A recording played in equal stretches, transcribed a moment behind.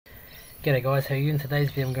G'day guys, how are you? In today's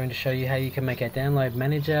video I'm going to show you how you can make a download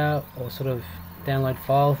manager or sort of download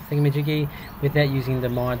file thingamajiggy without using the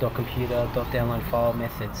my.computer.download file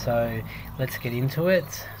method. So let's get into it.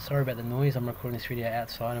 Sorry about the noise, I'm recording this video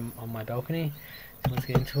outside on my balcony. So let's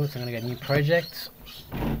get into it. So I'm going to go new project.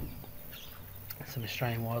 Some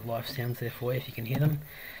Australian wildlife sounds there for you if you can hear them.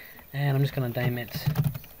 And I'm just going to name it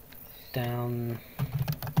downloader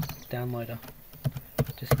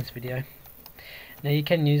just in this video. Now you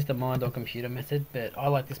can use the my.computer method, but I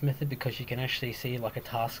like this method because you can actually see like a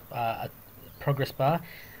task, a progress bar,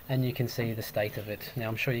 and you can see the state of it. Now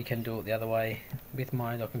I'm sure you can do it the other way with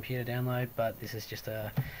my.computer download, but this is just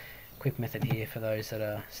a quick method here for those that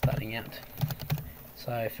are starting out.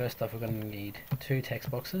 So first off, we're going to need two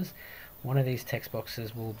text boxes. One of these text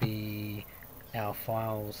boxes will be our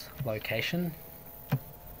file's location,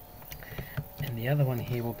 and the other one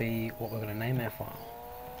here will be what we're going to name our file.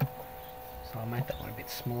 So I'll make that one a bit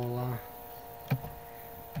smaller.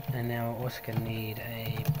 And now we're also going to need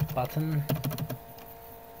a button.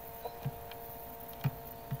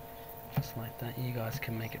 Just like that. You guys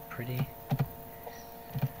can make it pretty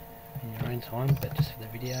in your own time, but just for the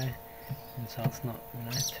video. And so it's not,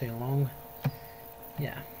 too long.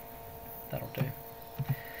 Yeah, that'll do.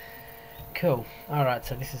 Cool. Alright,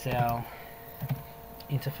 so this is our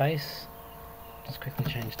interface. Just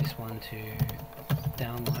quickly change this one to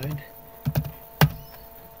download.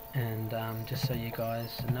 And just so you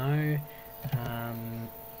guys know,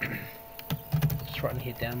 just write in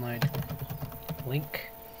here download link,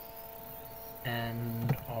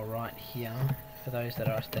 and I'll write here for those that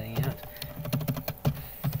are studying out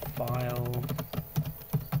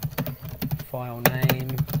file name,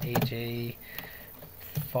 e.g.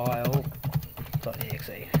 file.exe.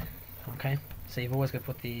 Okay, so you've always got to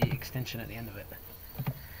put the extension at the end of it.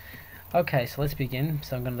 Okay, so let's begin.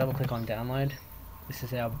 So I'm going to double click on download. This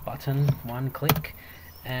is our button, one click,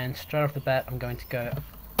 and straight off the bat I'm going to go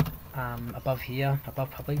above here,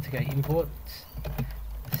 above public, to go import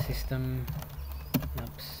system.net.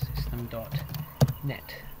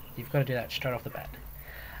 You've got to do that straight off the bat.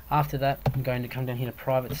 After that I'm going to come down here to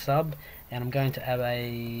private sub, and I'm going to add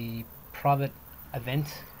a private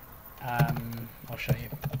event. I'll show you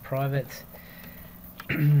private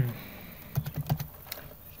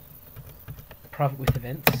private with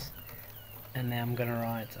events. And now I'm going to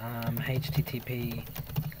write HTTP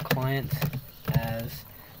client as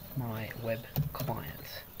my web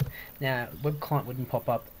client. Now web client wouldn't pop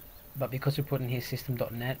up, but because we put in here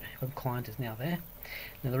system.net, web client is now there.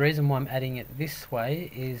 Now the reason why I'm adding it this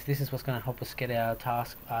way is this is what's going to help us get our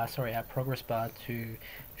task, our progress bar to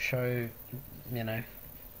show, the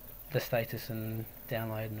status and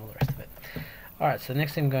download and all the rest of it. Alright, so the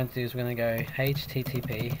next thing I'm going to do is we're going to go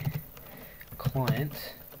HTTP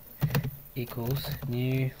client equals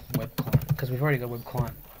new web client, because we've already got web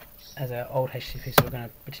client as our old HTTP, so we're going to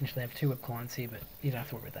potentially have two web clients here, but you don't have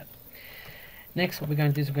to worry about that. Next, what we're going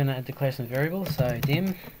to do is we're going to declare some variables. So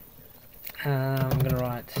dim, I'm going to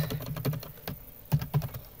write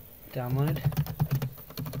download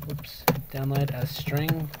as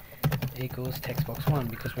string equals text box 1,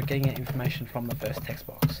 because we're getting that information from the first text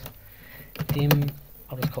box. Dim,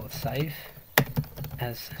 I'll just call it save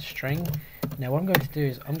as string. Now what I'm going to do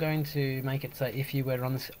is I'm going to make it so if you were to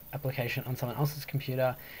run this application on someone else's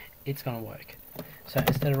computer, it's going to work. So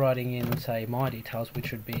instead of writing in, say, my details,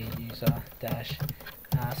 which would be user dash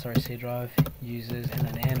C drive users and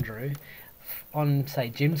then Andrew, on say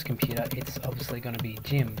Jim's computer it's obviously going to be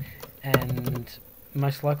Jim, and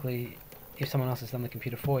most likely if someone else has done the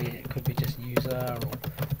computer for you it could be just user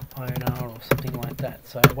or owner or something like that.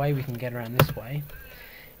 So a way we can get around this way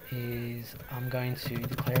is I'm going to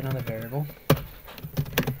declare another variable,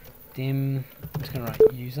 dim, I'm just going to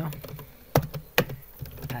write user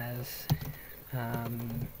as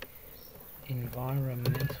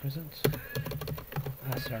environment, was it?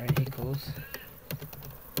 Equals,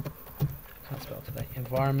 I can't spell today,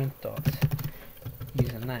 environment dot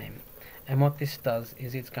username. And what this does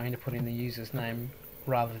is it's going to put in the user's name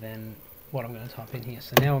rather than what I'm going to type in here.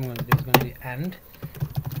 So now what I'm going to do is I'm going to do and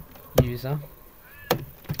user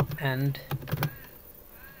and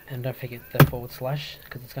don't forget the forward slash,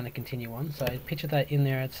 because it's going to continue on. So picture that in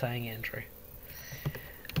there, it's saying Andrew.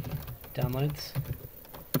 Downloads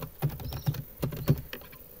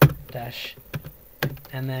dash,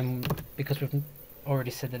 and then because we've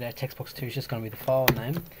already said that our text box 2 is just going to be the file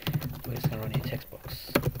name, we're just going to run here text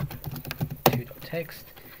box 2.text.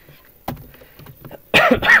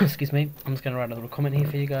 Excuse me, I'm just going to write a little comment here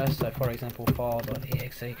for you guys. So for example,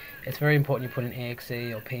 file.exe. It's very important you put in exe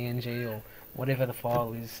or png or whatever the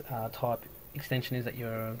file is type extension is that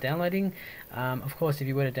you're downloading. Of course, if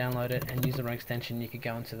you were to download it and use the wrong extension, you could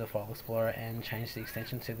go into the File Explorer and change the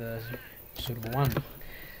extension to the suitable one.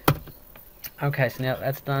 Okay, so now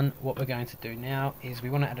that's done, what we're going to do now is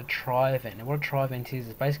we want to add a try event. And what a try event is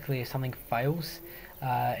basically if something fails,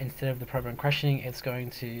 instead of the program crashing, it's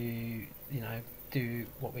going to, do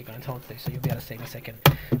what we're going to tell it to do. So you'll be able to see in a second.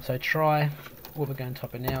 So try, what we're going to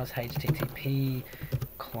type in now is http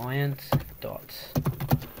client dot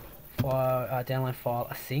file, download file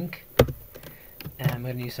async, and we're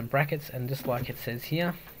going to use some brackets, and just like it says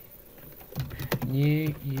here,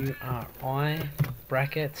 new URI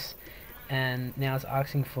brackets, and now it's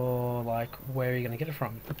asking for like where are you going to get it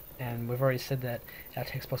from, and we've already said that our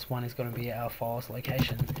text-box1 is going to be our file's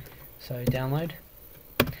location. So download,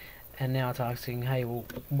 and now it's asking, hey, well,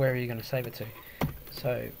 where are you going to save it to?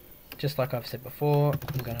 So just like I've said before,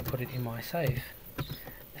 I'm going to put it in my save,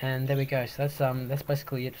 and there we go. So that's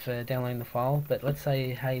basically it for downloading the file. But let's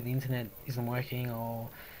say, hey, the internet isn't working, or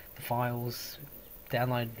the file's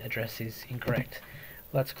download address is incorrect.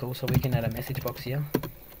 Well, that's cool. So we can add a message box here,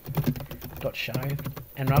 dot show,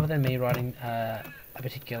 and rather than me writing a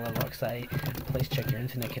particular, like say, please check your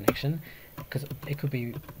internet connection, because it could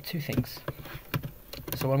be two things.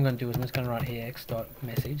 So what I'm going to do is I'm just going to write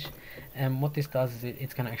ex.message, and what this does is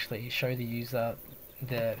it's going to actually show the user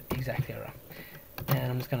the exact error.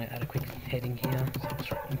 And I'm just going to add a quick heading here, so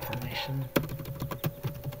let's write information.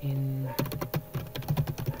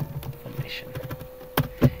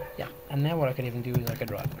 Yeah, and now what I could even do is I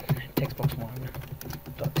could write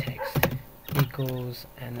textbox1.text equals,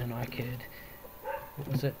 and then I could, what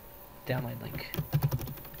was it? Download link.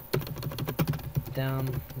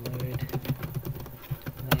 Download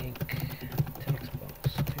link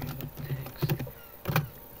textbox2.text.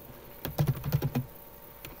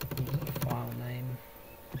 File name.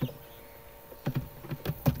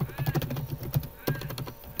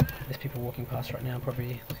 There's people walking past right now,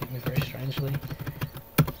 probably looking at me very strangely.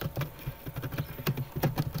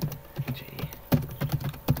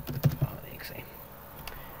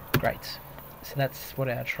 Great, so that's what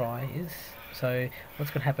our try is. So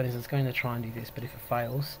what's going to happen is it's going to try and do this, but if it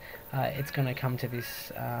fails, it's going to come to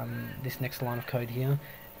this this next line of code here,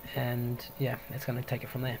 and yeah, it's going to take it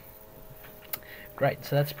from there. Great,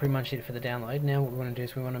 so that's pretty much it for the download. Now what we want to do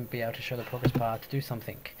is we want to be able to show the progress bar to do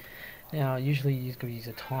something. Now usually you could use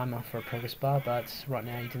a timer for a progress bar, but right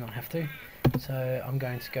now you do not have to. So I'm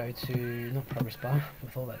going to go to, not progress bar,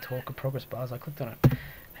 with all that talk of progress bars, I clicked on it.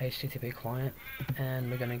 HTTP client, and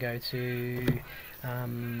we're going to go to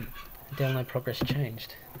download progress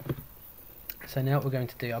changed. So now what we're going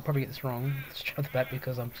to do, I'll probably get this wrong straight off the bat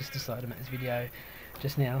because I've just decided to make this video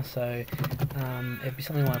just now. So it'd be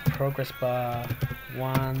something like progress bar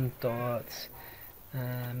 1 dot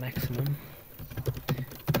maximum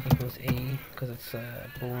equals E, because it's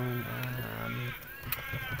boolean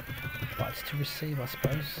bytes to receive, I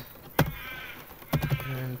suppose.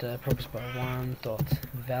 And progress bar 1 dot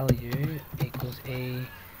value equals E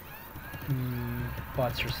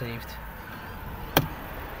bytes received.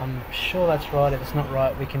 I'm sure that's right. If it's not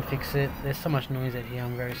right, we can fix it. There's so much noise out here,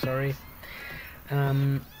 I'm very sorry.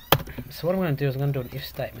 So what I'm going to do is I'm going to do an if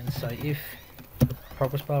statement. So if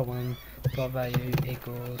progress bar 1 dot value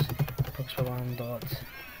equals progress bar 1 dot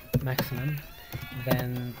maximum,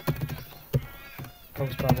 then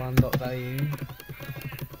progress bar 1 dot value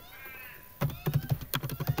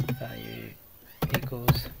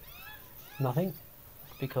equals nothing,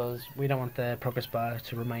 because we don't want the progress bar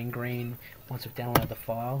to remain green once we've downloaded the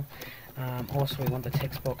file. Also we want the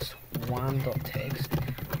textbox1.text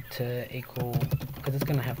to equal, because it's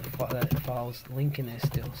going to have the file's link in there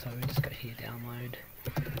still, so we just got here download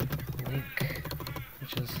link,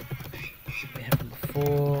 which is we have from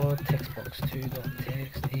before,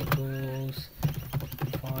 textbox2.text equals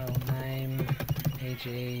file name,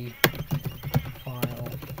 e.g. file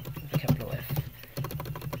with a capital F,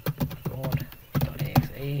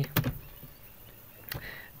 .exe,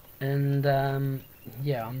 and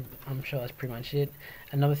yeah, I'm sure that's pretty much it.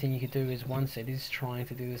 Another thing you could do is once it is trying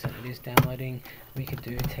to do this and it is downloading, we could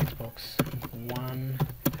do textbox1,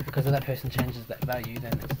 because if that person changes that value,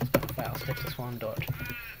 then it's going to fail. So textbox1 dot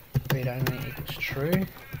read only equals true,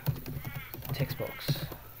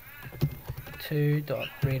 textbox2 dot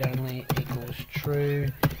read only equals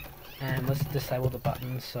true, and let's disable the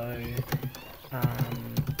button, so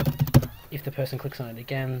if the person clicks on it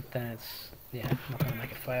again, then it's not going to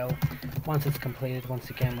make it fail. Once it's completed, once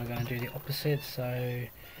again we're going to do the opposite. So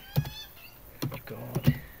what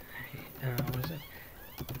is it?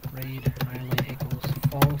 Read only equals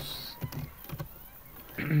false.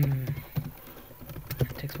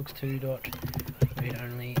 Textbox2 dot read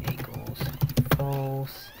only equals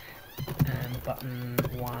false, and button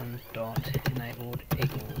 1 dot enabled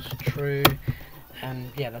equals true,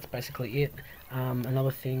 and yeah, that's basically it. Another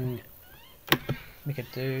thing we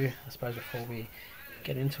could do, I suppose, before we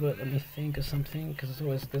get into it, let me think of something, because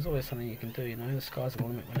there's always something you can do, you know, the sky's the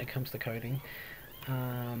limit when it comes to coding.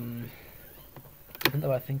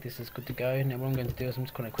 Although I think this is good to go. Now what I'm going to do is I'm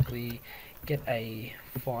just going to quickly get a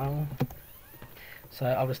file. So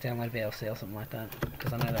I'll just download VLC or something like that,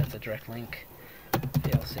 because I know that's a direct link.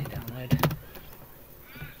 VLC download.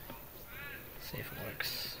 See if it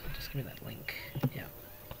works. Just give me that link. Yeah.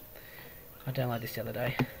 I downloaded this the other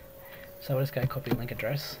day. So we'll just go copy link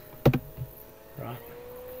address. Right.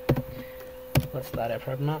 Let's start our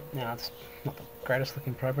program up. Now it's not the greatest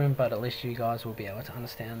looking program, but at least you guys will be able to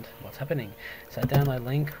understand what's happening. So download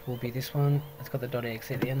link will be this one. It's got the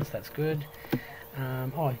 .exe at the end, so that's good.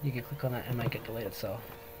 Oh, you can click on that and make it delete itself.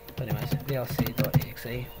 But anyways,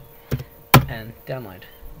 vlc.exe and download.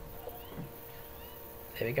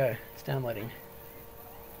 There we go, it's downloading.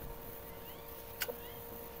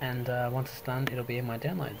 And once it's done, it'll be in my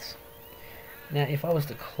downloads. Now if I was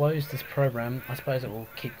to close this program, I suppose it will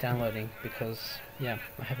keep downloading because, yeah,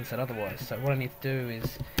 I haven't said otherwise. So what I need to do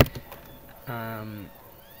is,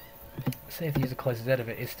 say if the user closes out of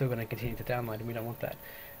it, it's still going to continue to download, and we don't want that.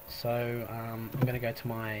 So I'm going to go to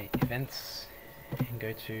my events and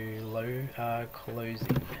go to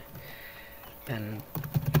closing, and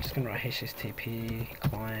I'm just going to write http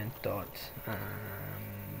client dot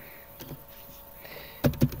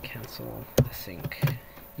cancel async.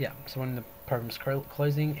 Yeah, so when the program's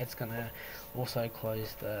closing, it's going to also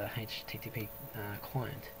close the HTTP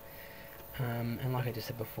client. And like I just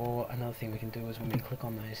said before, another thing we can do is when we click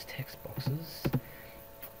on those text boxes,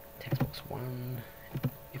 text box 1,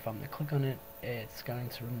 if I'm going to click on it, it's going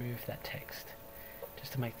to remove that text,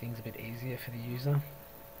 just to make things a bit easier for the user.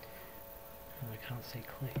 And I can't see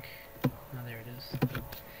click. Oh, there it is.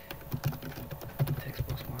 Text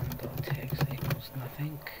box 1 dot text equals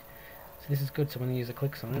nothing. So this is good, so when the user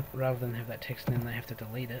clicks on it, rather than have that text and then they have to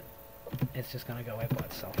delete it, it's just going to go away by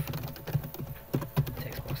itself.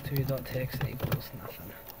 Textbox2.text equals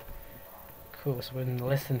nothing. Cool, so in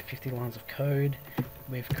less than 50 lines of code,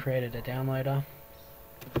 we've created a downloader.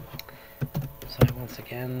 So once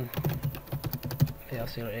again,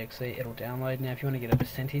 vlc.exe, it'll download. Now if you want to get a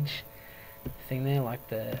percentage thing there, like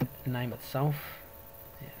the name itself,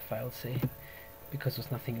 yeah, failed, see, because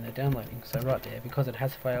there's nothing in there downloading. So right there, because it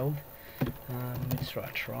has failed, let me just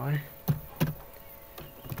write try.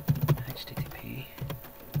 HTTP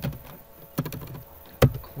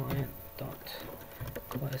client dot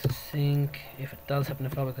close async. If it does happen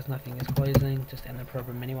to fail because nothing is closing, just end the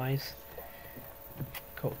program anyways.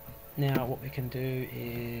 Cool. Now what we can do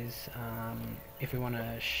is, if we want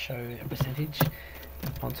to show a percentage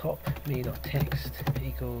on top, me.text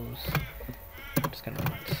equals, I'm just going to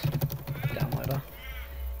write downloader.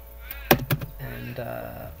 And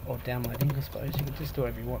or downloading, I suppose. You can just do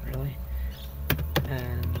whatever you want really.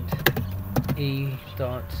 And e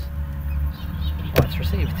dot bytes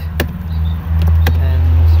received. And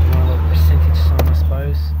we want a little percentage sign, I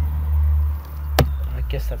suppose. I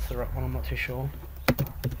guess that's the right one, I'm not too sure.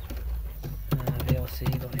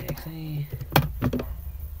 vlc.exe,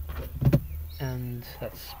 and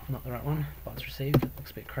that's not the right one. Bytes received, that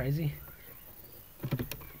looks a bit crazy.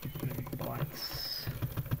 Maybe bytes.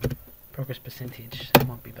 Progress percentage, that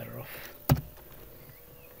might be better off.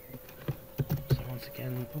 So once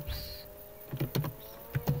again, oops.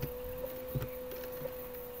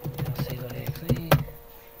 vlc.exe,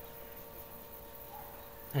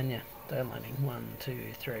 and yeah, downloading 1,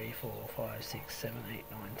 2, 3, 4, 5, 6, 7, 8,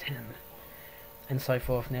 9, 10, and so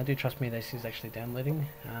forth. Now do trust me, this is actually downloading,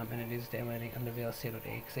 and it is downloading under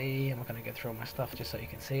vlc.exe. I'm not going to go through all my stuff just so you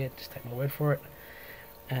can see it, just take my word for it.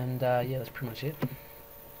 And yeah, that's pretty much it.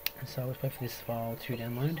 So let's wait for this file to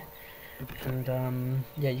download, and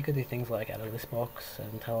yeah, you could do things like add a list box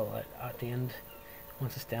and tell it like at the end,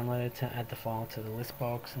 once it's downloaded, to add the file to the list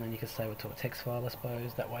box, and then you can save it to a text file, I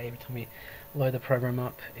suppose. That way every time you load the program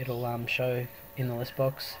up, it'll show in the list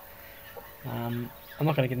box. I'm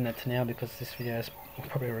not going to get into that now because this video is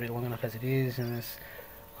probably already long enough as it is, and there's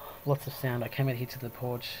lots of sound. I came out here to the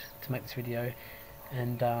porch to make this video,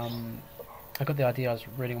 and I got the idea. I was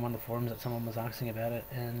reading on one of the forums that someone was asking about it,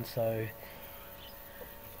 and so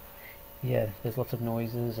yeah, there's lots of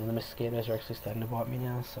noises, and the mosquitoes are actually starting to bite me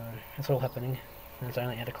now, so it's all happening, and it's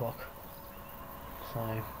only 8 o'clock,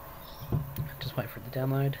 so just wait for it to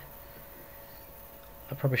download.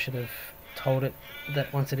 I probably should have told it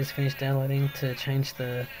that once it is finished downloading to change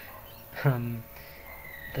the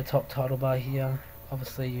top title bar here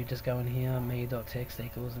obviously you just go in here, me.text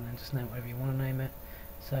equals, and then just name whatever you want to name it.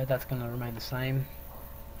 So that's going to remain the same,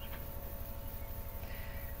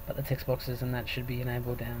 but the text boxes and that should be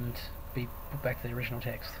enabled and be put back to the original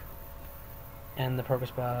text. And the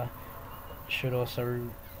progress bar should also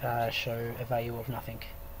show a value of nothing.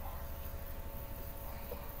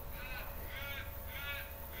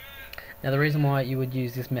 Now the reason why you would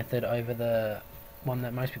use this method over the one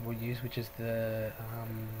that most people use, which is the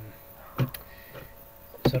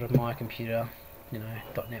sort of my computer,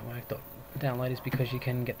 .network .download, is because you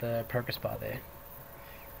can get the progress bar there.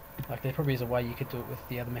 Like, there probably is a way you could do it with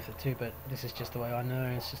the other method too, but this is just the way I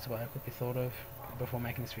know, it's just the way I quickly thought of before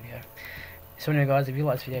making this video. So anyway guys, if you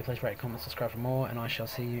like this video, please rate, comment, subscribe for more, and I shall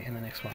see you in the next one.